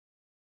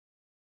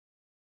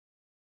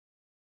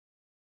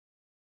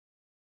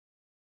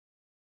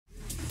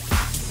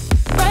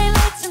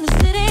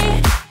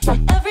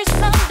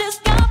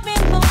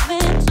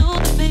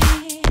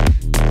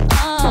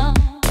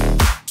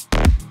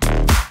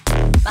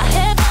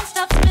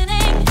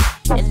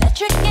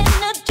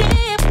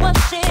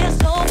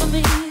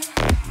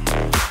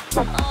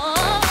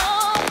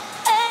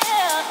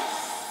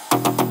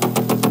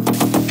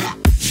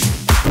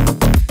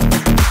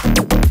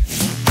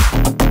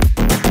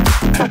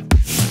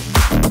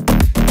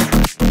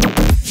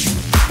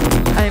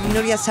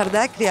Nuria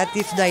Sarda,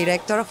 creative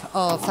director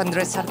of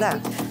Madrid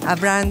Fashion, a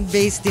brand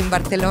based in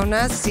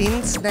Barcelona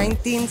since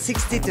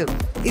 1962.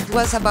 It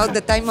was about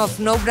the time of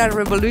no bra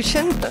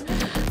revolution,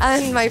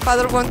 and my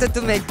father wanted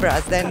to make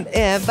bras then.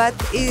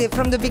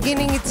 From the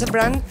beginning, it's a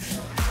brand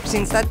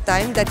since that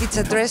time that it's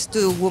addressed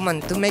to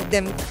women to make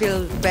them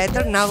feel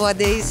better.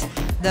 Nowadays,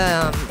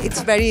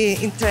 it's very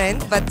in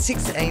trend, but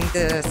in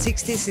the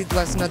 60s it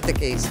was not the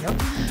case. No?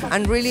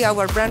 And really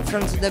our brand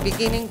from the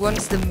beginning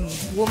wants the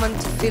woman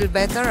to feel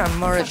better and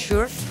more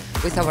assured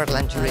with our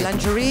lingerie.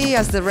 Lingerie,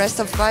 as the rest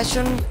of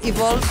fashion,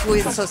 evolves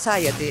with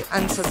society,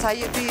 and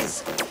society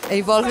is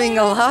evolving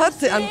a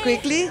lot and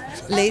quickly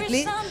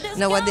lately.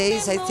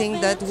 Nowadays I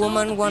think that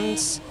woman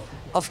wants,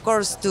 of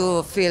course,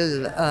 to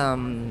feel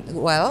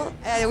well.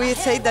 We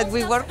say that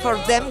we work for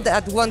them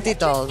that want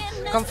it all.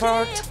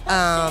 Comfort,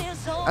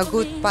 a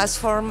good pass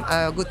form,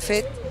 a good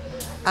fit,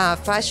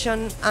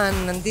 fashion,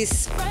 and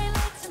this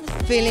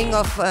feeling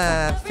of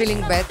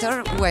feeling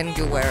better when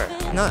you wear.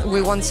 No,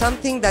 we want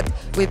something that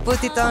we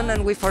put it on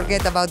and we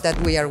forget about that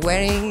we are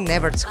wearing,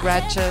 never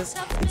scratches.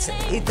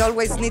 It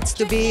always needs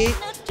to be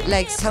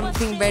like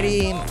something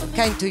very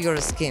kind to your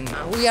skin.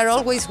 We are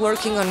always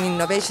working on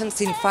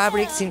innovations in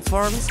fabrics, in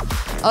forms,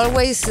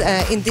 always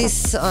in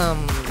this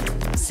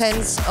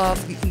sense of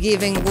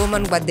giving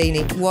women what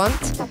they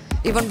want,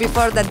 even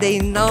before that they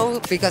know,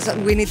 because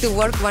we need to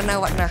work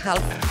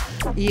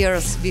 1.5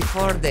 years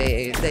before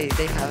they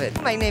have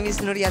it. My name is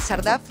Nuria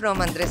Sarda from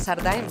Madrid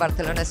Fashion in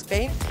Barcelona,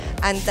 Spain,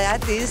 and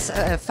that is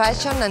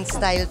Fashion and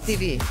Style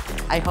TV.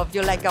 I hope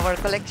you like our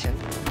collection.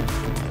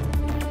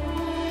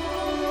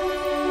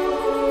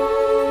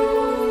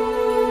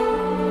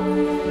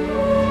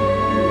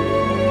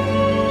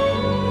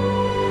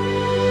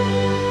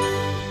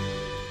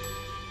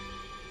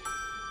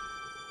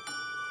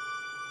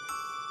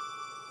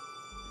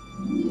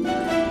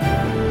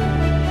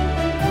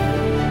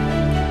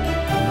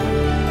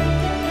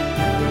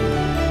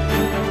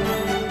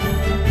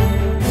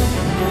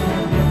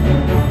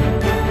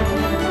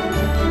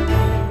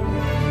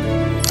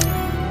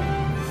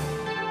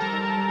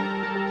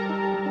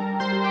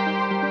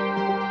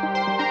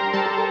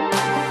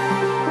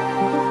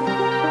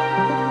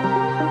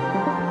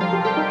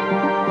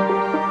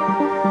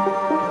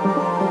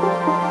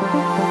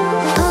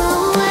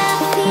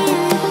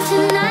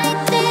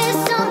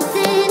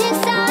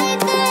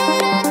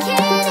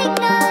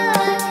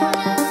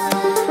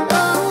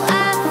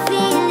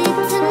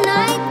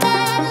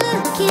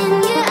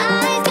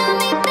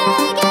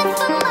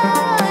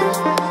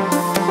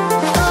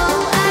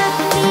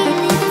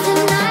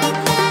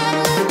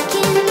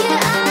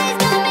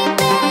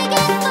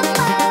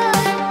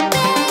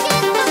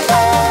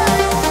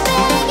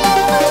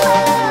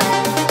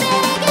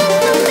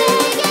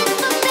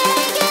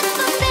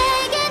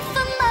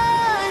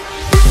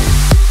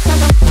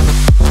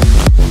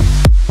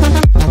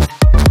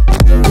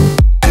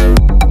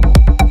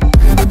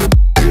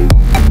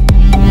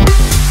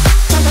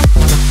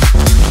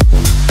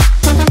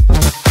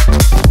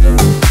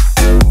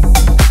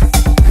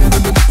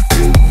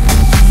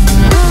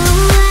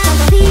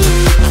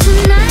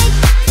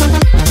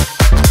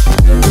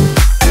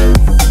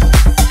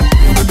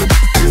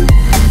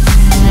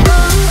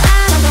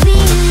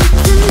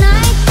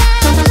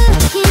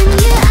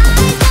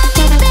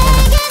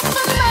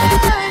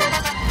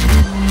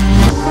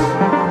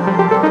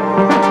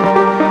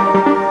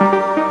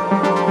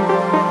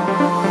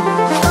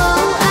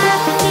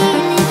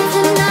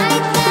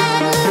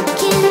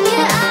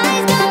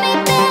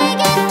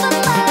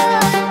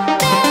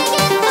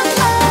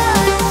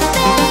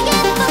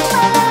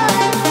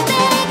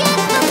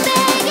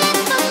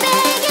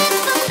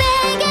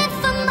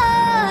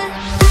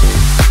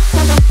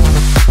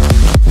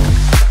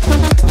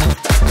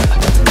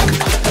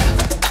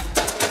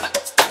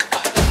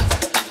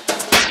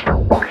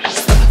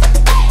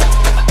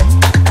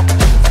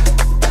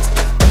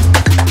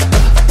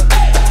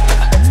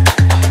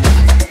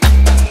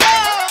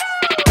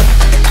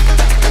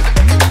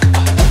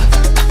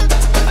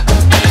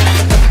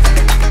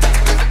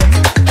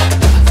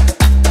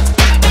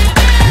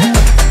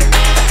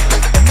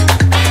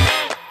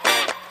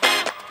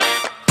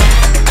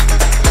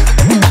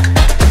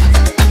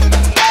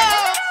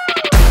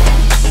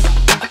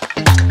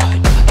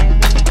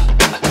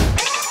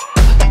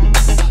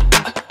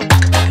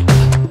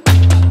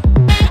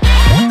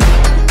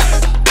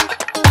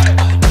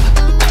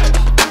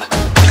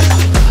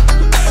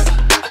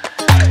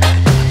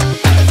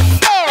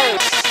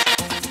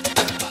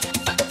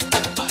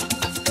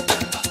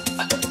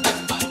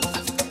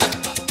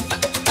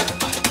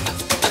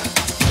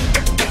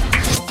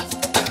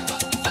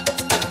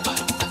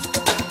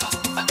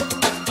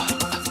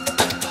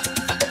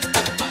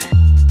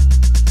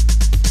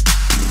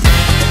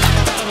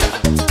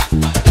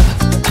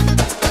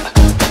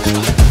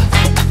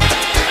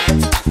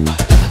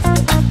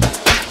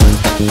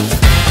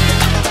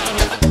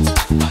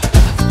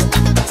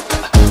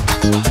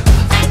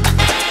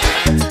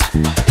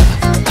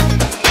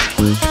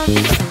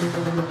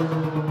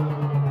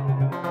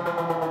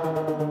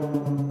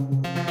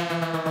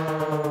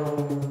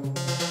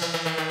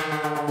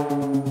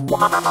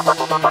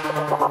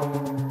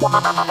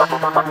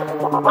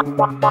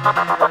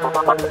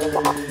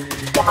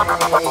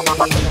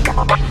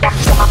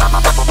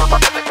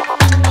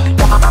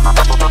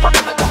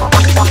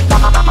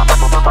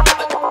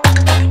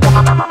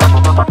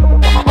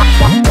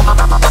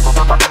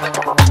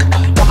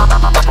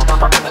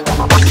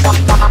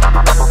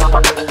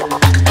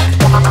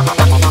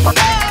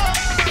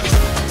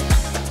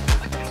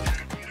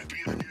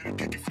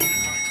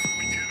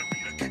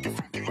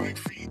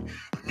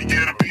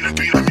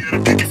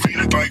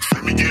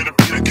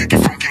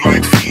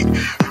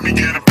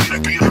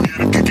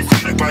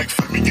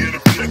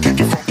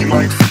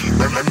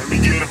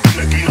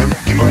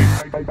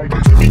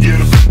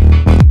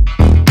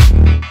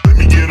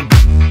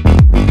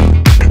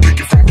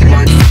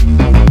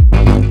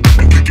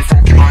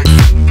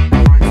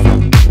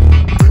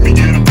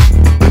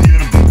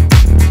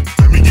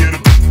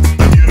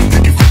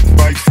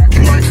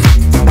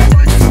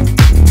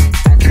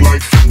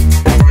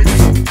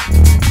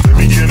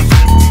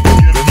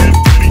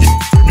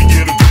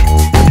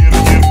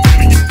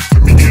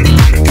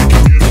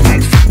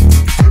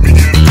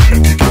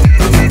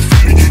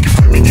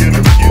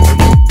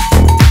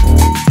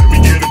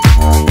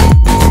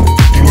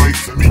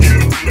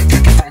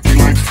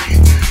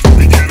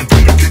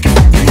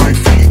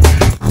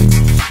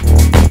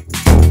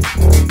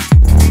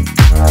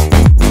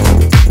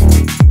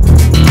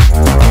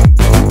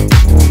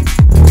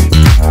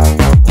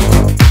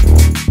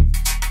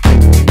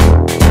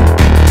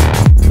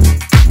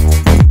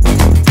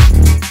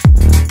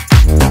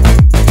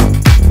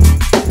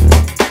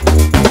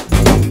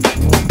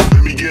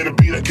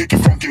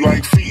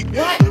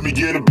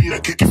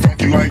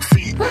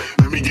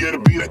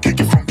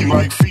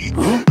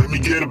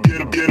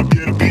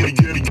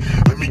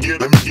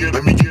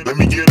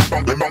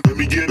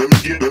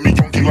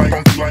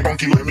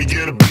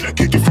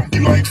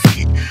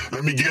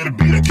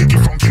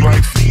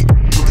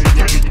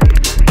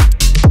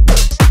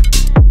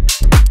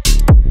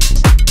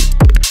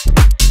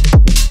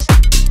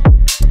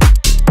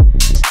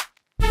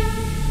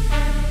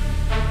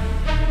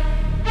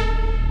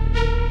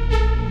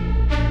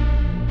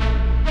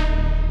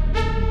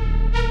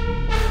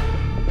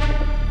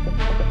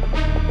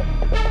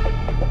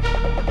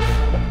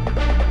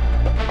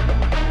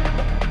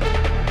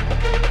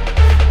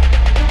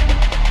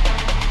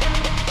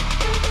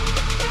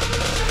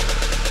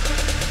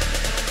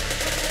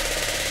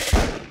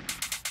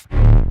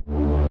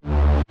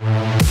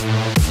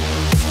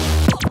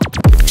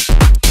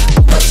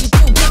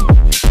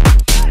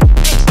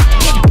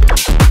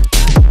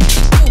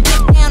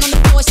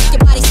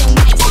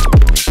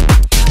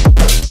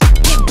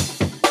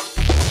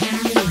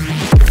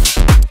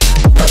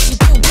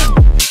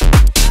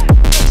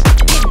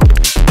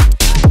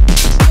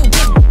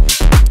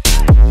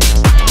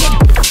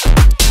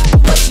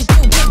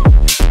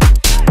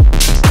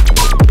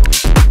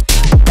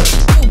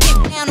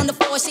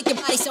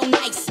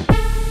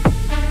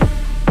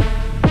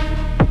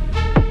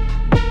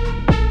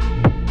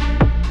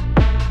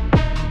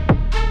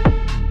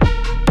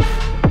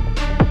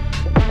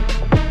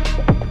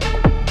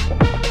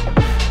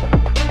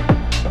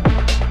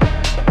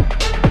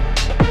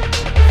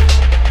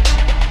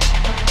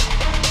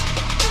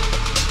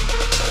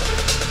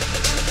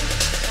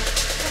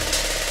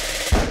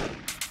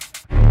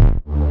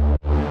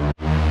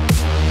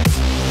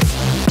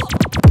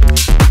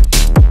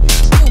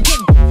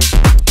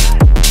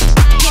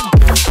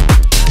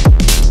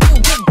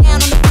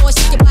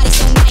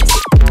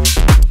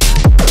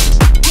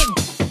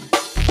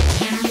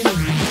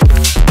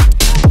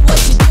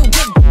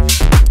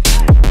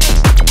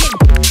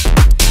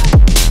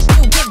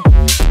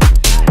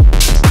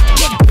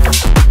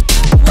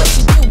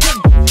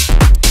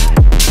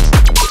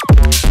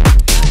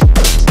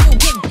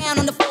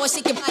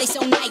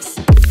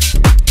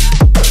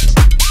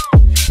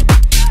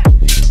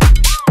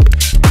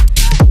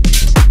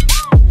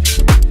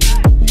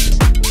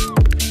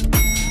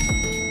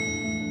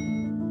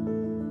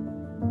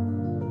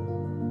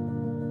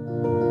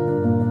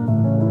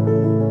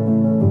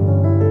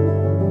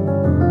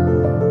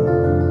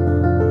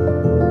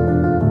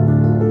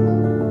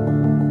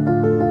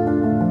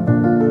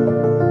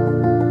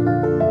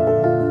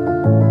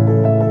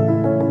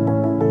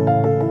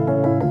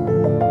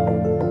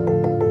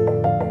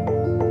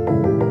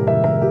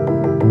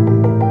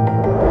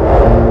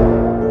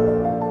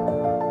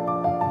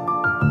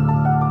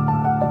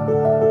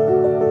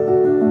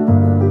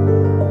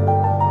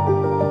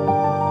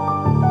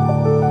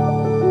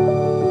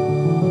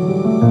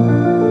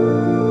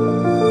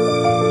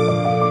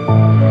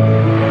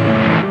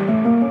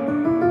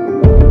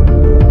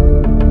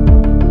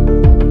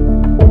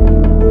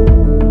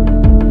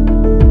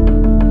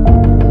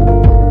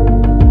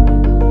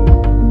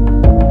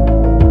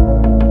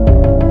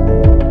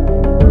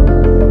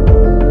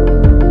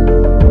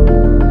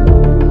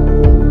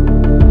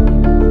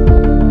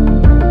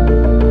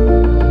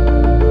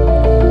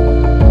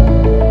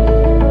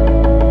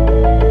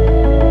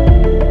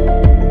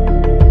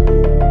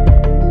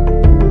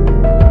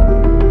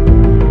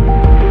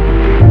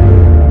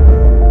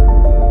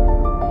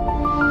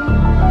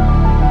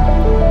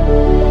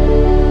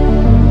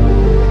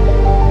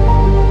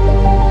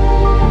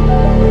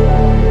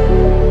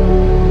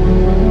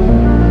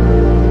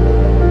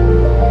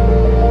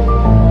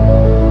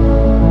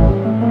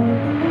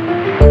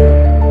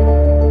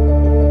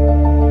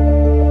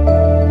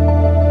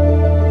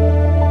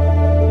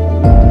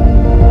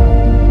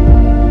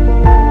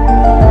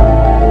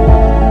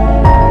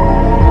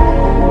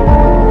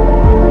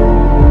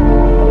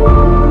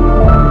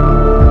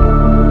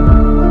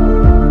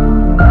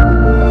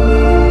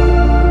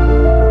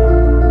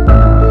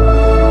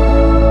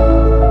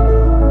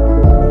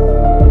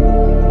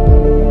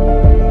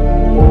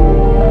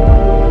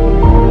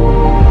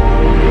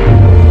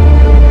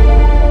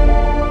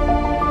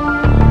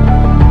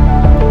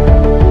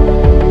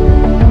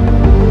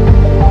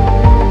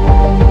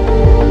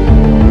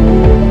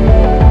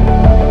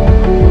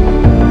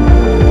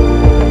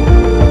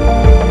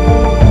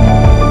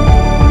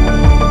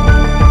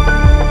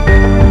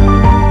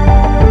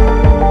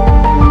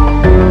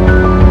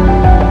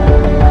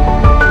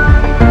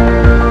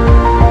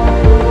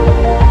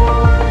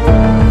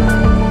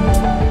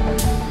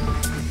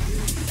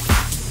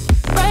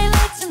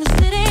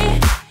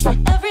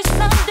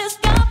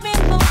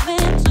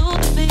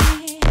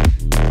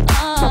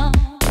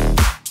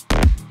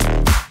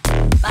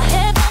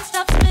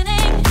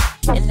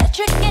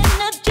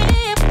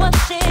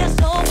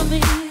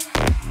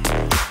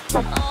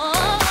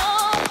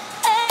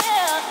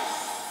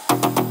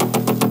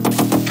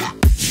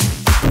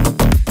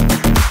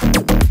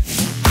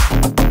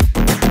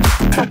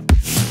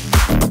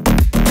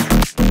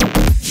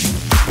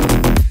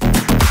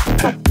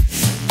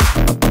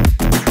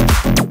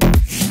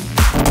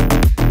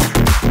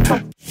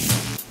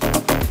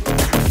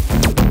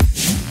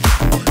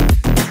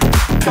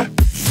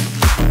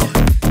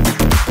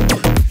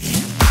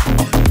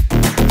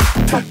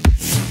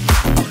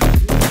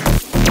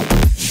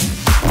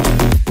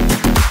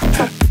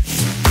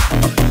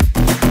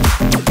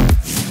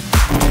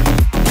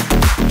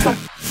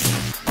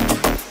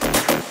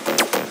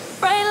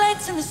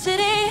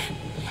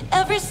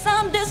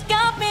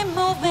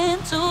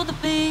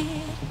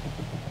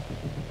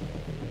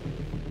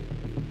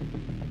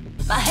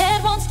 My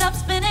head won't stop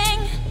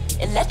spinning.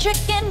 Electric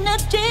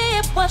energy,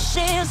 it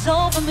washes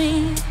over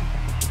me.